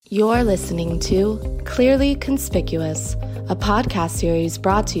You're listening to Clearly Conspicuous, a podcast series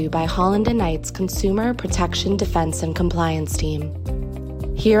brought to you by Holland & Knight's Consumer Protection Defense and Compliance Team.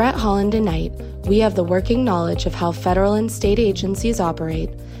 Here at Holland & Knight, we have the working knowledge of how federal and state agencies operate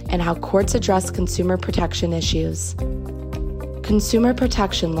and how courts address consumer protection issues. Consumer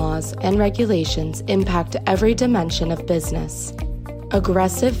protection laws and regulations impact every dimension of business.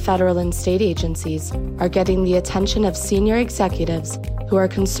 Aggressive federal and state agencies are getting the attention of senior executives who are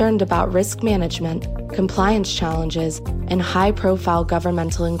concerned about risk management, compliance challenges, and high-profile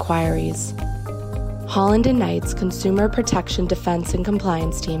governmental inquiries. Holland & Knight's Consumer Protection Defense and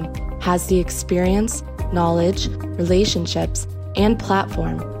Compliance Team has the experience, knowledge, relationships, and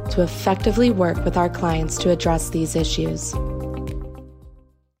platform to effectively work with our clients to address these issues.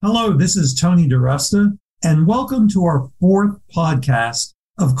 Hello, this is Tony DeRusta, and welcome to our fourth podcast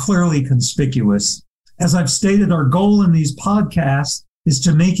of Clearly Conspicuous. As I've stated, our goal in these podcasts is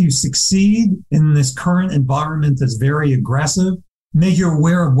to make you succeed in this current environment that's very aggressive, make you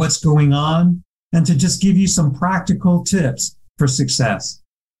aware of what's going on, and to just give you some practical tips for success.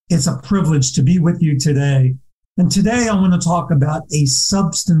 It's a privilege to be with you today. And today I want to talk about a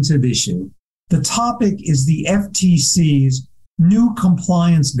substantive issue. The topic is the FTC's new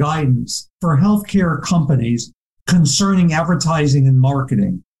compliance guidance for healthcare companies concerning advertising and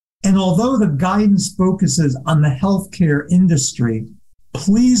marketing. And although the guidance focuses on the healthcare industry,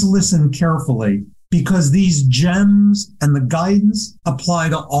 please listen carefully because these gems and the guidance apply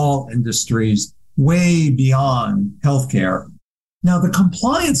to all industries way beyond healthcare. Now, the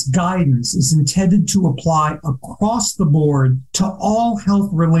compliance guidance is intended to apply across the board to all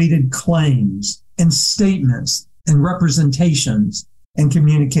health-related claims and statements and representations and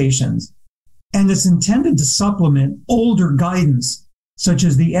communications. And it's intended to supplement older guidance, such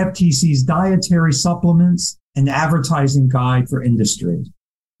as the FTC's dietary supplements and advertising guide for industry.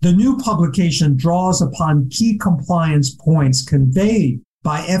 The new publication draws upon key compliance points conveyed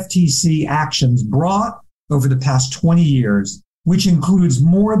by FTC actions brought over the past 20 years, which includes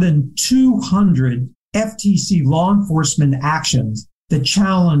more than 200 FTC law enforcement actions that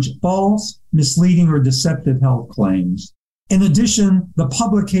challenge false, misleading, or deceptive health claims. In addition, the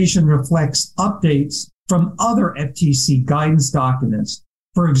publication reflects updates from other FTC guidance documents.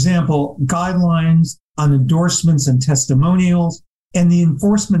 For example, guidelines on endorsements and testimonials, and the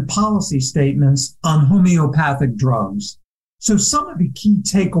enforcement policy statements on homeopathic drugs. So some of the key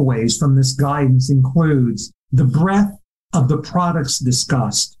takeaways from this guidance includes the breadth of the products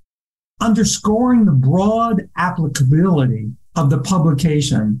discussed, underscoring the broad applicability of the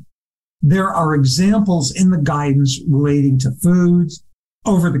publication. There are examples in the guidance relating to foods,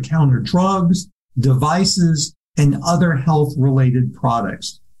 over-the-counter drugs, devices, and other health-related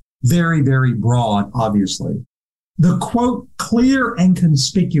products. Very, very broad, obviously. The, quote, clear and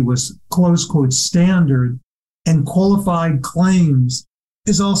conspicuous, close quote, standard and qualified claims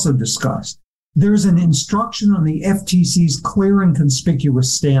is also discussed. There's an instruction on the FTC's clear and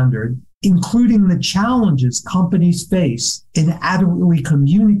conspicuous standard, including the challenges companies face in adequately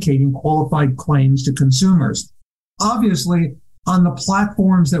communicating qualified claims to consumers. Obviously, on the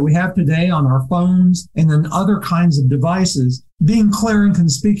platforms that we have today on our phones and on other kinds of devices, being clear and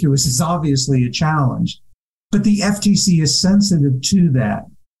conspicuous is obviously a challenge. But the FTC is sensitive to that.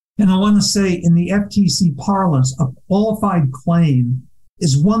 And I want to say in the FTC parlance, a qualified claim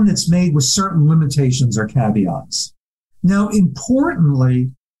is one that's made with certain limitations or caveats. Now,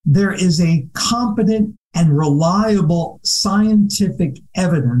 importantly, there is a competent and reliable scientific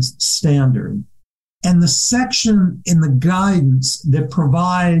evidence standard. And the section in the guidance that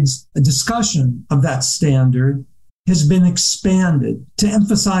provides a discussion of that standard has been expanded to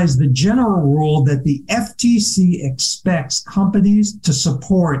emphasize the general rule that the FTC expects companies to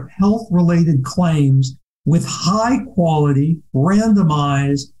support health-related claims with high-quality,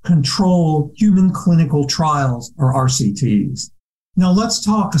 randomized, controlled human clinical trials, or RCTs. Now let's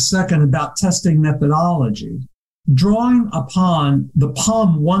talk a second about testing methodology. Drawing upon the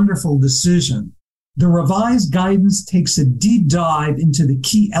Palm Wonderful decision, the revised guidance takes a deep dive into the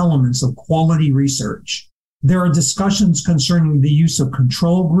key elements of quality research. There are discussions concerning the use of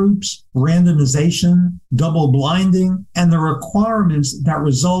control groups, randomization, double blinding, and the requirements that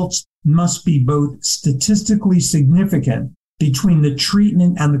results must be both statistically significant between the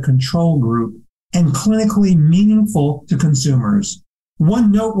treatment and the control group and clinically meaningful to consumers.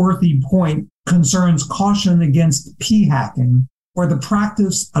 One noteworthy point concerns caution against p-hacking, or the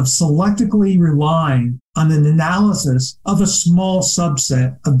practice of selectively relying on an analysis of a small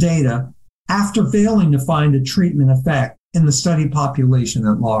subset of data after failing to find a treatment effect in the study population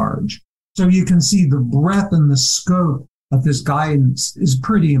at large. So you can see the breadth and the scope of this guidance is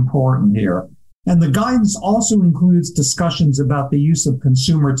pretty important here. And the guidance also includes discussions about the use of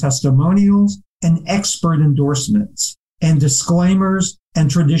consumer testimonials and expert endorsements, and disclaimers and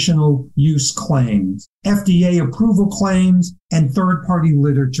traditional use claims. FDA approval claims and third-party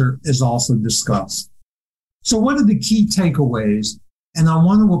literature is also discussed. So what are the key takeaways? And I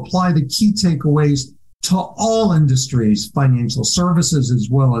want to apply the key takeaways to all industries, financial services, as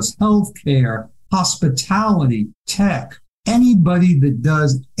well as healthcare, hospitality, tech, anybody that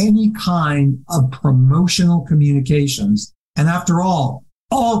does any kind of promotional communications. And after all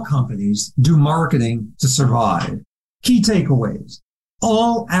companies do marketing to survive. Key takeaways.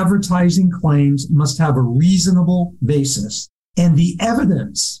 All advertising claims must have a reasonable basis, and the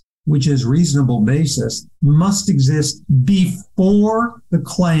evidence, which is reasonable basis, must exist before the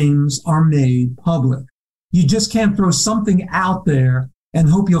claims are made public. You just can't throw something out there and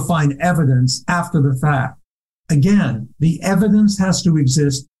hope you'll find evidence after the fact. Again, the evidence has to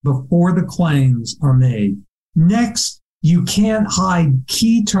exist before the claims are made. Next, you can't hide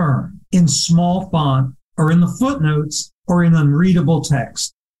key terms in small font or in the footnotes or in unreadable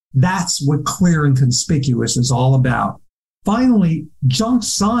text. That's what clear and conspicuous is all about. Finally, junk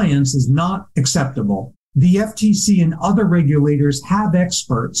science is not acceptable. The FTC and other regulators have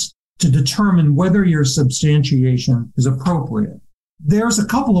experts to determine whether your substantiation is appropriate. There's a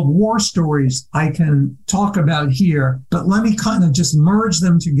couple of war stories I can talk about here, but let me kind of just merge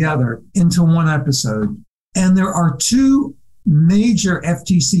them together into one episode. And there are two major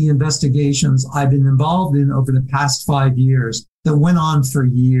FTC investigations I've been involved in over the past 5 years that went on for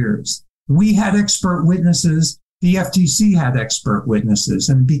years. We had expert witnesses. The FTC had expert witnesses,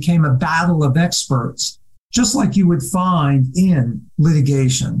 and became a battle of experts, just like you would find in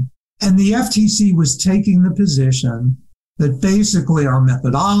litigation. And the FTC was taking the position that basically our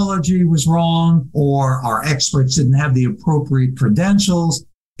methodology was wrong, or our experts didn't have the appropriate credentials,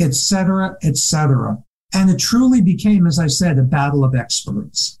 et cetera, et cetera. And it truly became, as I said, a battle of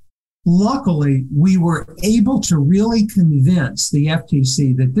experts. Luckily, we were able to really convince the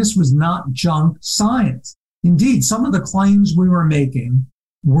FTC that this was not junk science. Indeed, some of the claims we were making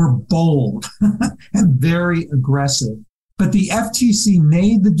were bold and very aggressive. But the FTC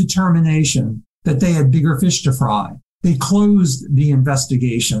made the determination that they had bigger fish to fry. They closed the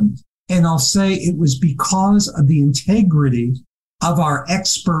investigation. And I'll say it was because of the integrity of our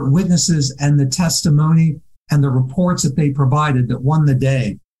expert witnesses and the testimony and the reports that they provided that won the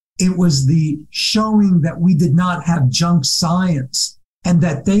day. It was the showing that we did not have junk science and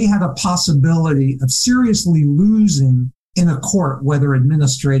that they had a possibility of seriously losing in a court, whether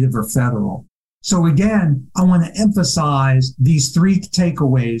administrative or federal. So again, I want to emphasize these three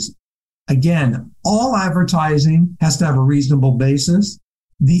takeaways. Again, all advertising has to have a reasonable basis.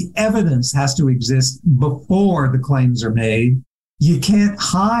 The evidence has to exist before the claims are made. You can't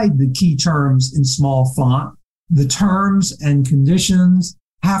hide the key terms in small font. The terms and conditions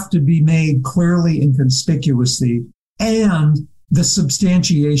have to be made clearly and conspicuously, and the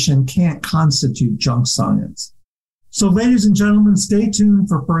substantiation can't constitute junk science. So ladies and gentlemen, stay tuned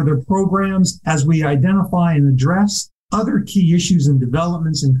for further programs as we identify and address other key issues and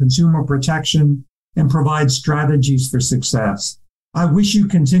developments in consumer protection and provide strategies for success. I wish you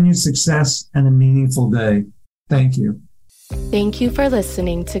continued success and a meaningful day. Thank you. Thank you for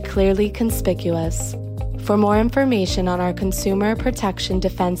listening to Clearly Conspicuous. For more information on our Consumer Protection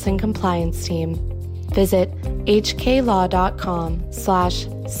Defense and Compliance team, visit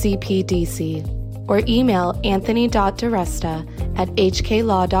hklaw.com/CPDC or email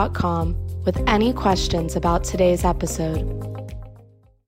anthony.diresta@hklaw.com with any questions about today's episode.